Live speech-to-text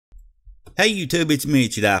Hey YouTube, it's me,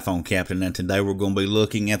 it's your iPhone Captain, and today we're going to be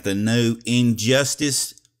looking at the new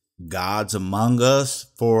Injustice Gods Among Us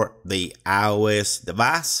for the iOS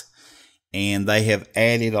device. And they have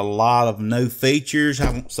added a lot of new features. I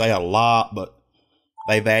won't say a lot, but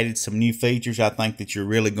they've added some new features I think that you're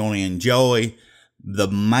really going to enjoy. The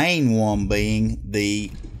main one being the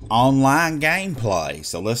online gameplay.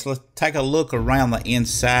 So let's take a look around the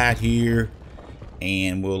inside here,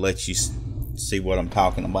 and we'll let you see what I'm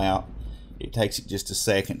talking about. It takes it just a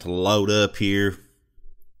second to load up here.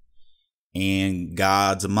 And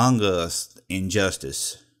Gods Among Us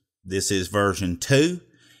Injustice. This is version 2.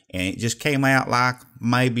 And it just came out like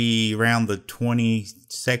maybe around the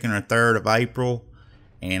 22nd or 3rd of April.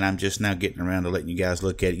 And I'm just now getting around to letting you guys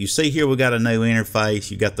look at it. You see here we got a new interface.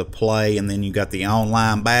 You got the play, and then you got the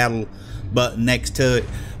online battle button next to it.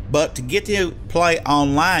 But to get to play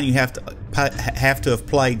online, you have to have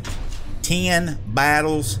played 10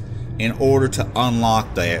 battles in order to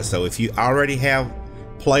unlock that. So if you already have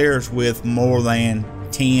players with more than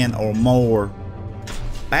 10 or more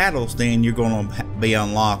battles, then you're going to be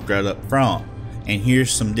unlocked right up front. And here's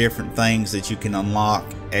some different things that you can unlock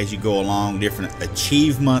as you go along, different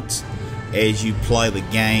achievements. As you play the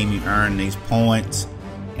game, you earn these points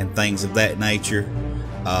and things of that nature.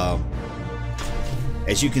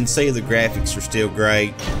 As you can see, the graphics are still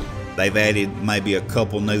great. They've added maybe a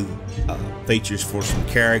couple new features for some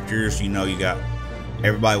characters. You know, you got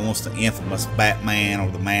everybody wants the infamous Batman or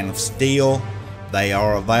the Man of Steel. They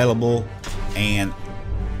are available. And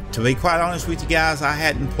to be quite honest with you guys, I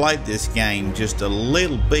hadn't played this game just a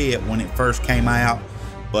little bit when it first came out,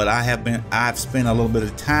 but I've spent a little bit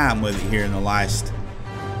of time with it here in the last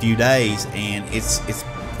few days, and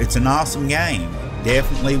it's an awesome game.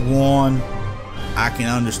 Definitely one I can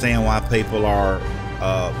understand why people are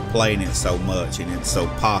playing it so much, and it's so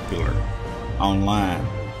popular online.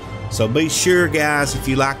 So be sure, guys, if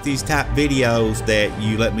you like these type videos, that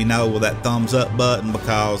you let me know with that thumbs up button,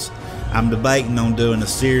 because I'm debating on doing a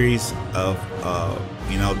series of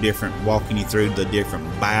you know, walking you through the different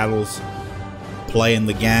battles, playing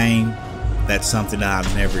the game. That's something that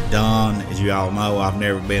I've never done. As you all know, I've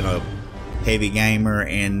never been a heavy gamer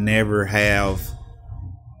and never have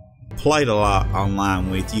played a lot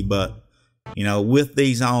online with you. But you know, with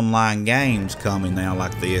these online games coming now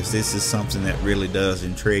like this is something that really does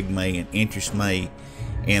intrigue me and interest me.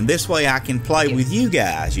 And this way I can play with you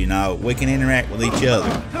guys, you know, we can interact with each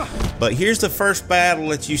other. But here's the first battle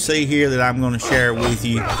that you see here that I'm going to share with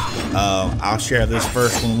you. I'll share this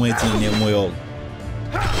first one with you, and then we'll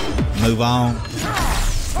move on.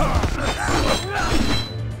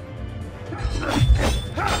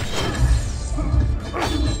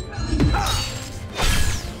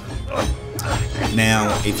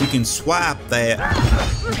 Now, if you can swipe that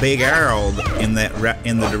big arrow in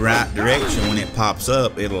the right direction when it pops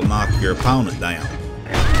up, it'll knock your opponent down.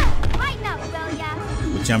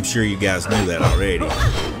 Which I'm sure you guys knew that already.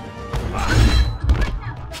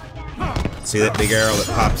 See that big arrow that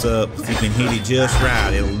pops up? If you can hit it just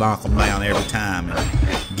right, it'll knock them down every time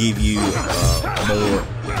and give you more.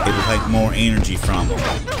 It'll take more energy from them.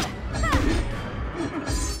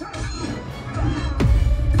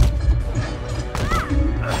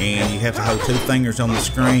 And you have to hold 2 fingers on the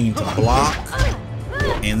screen to block,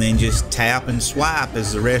 and then just tap and swipe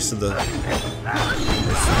as the rest of the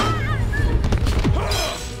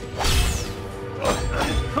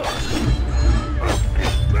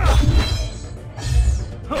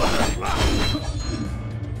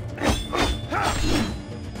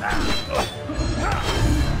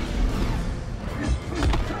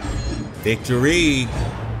victory.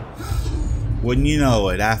 Wouldn't you know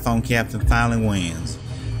it, iPhone Captain finally wins.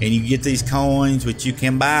 And you get these coins, which you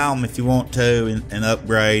can buy them if you want to, and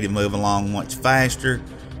upgrade and move along much faster.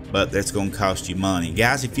 But that's going to cost you money.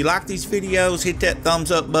 Guys, if you like these videos, hit that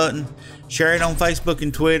thumbs up button. Share it on Facebook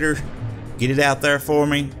and Twitter. Get it out there for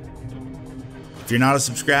me. If you're not a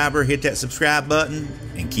subscriber, hit that subscribe button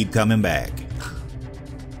and keep coming back.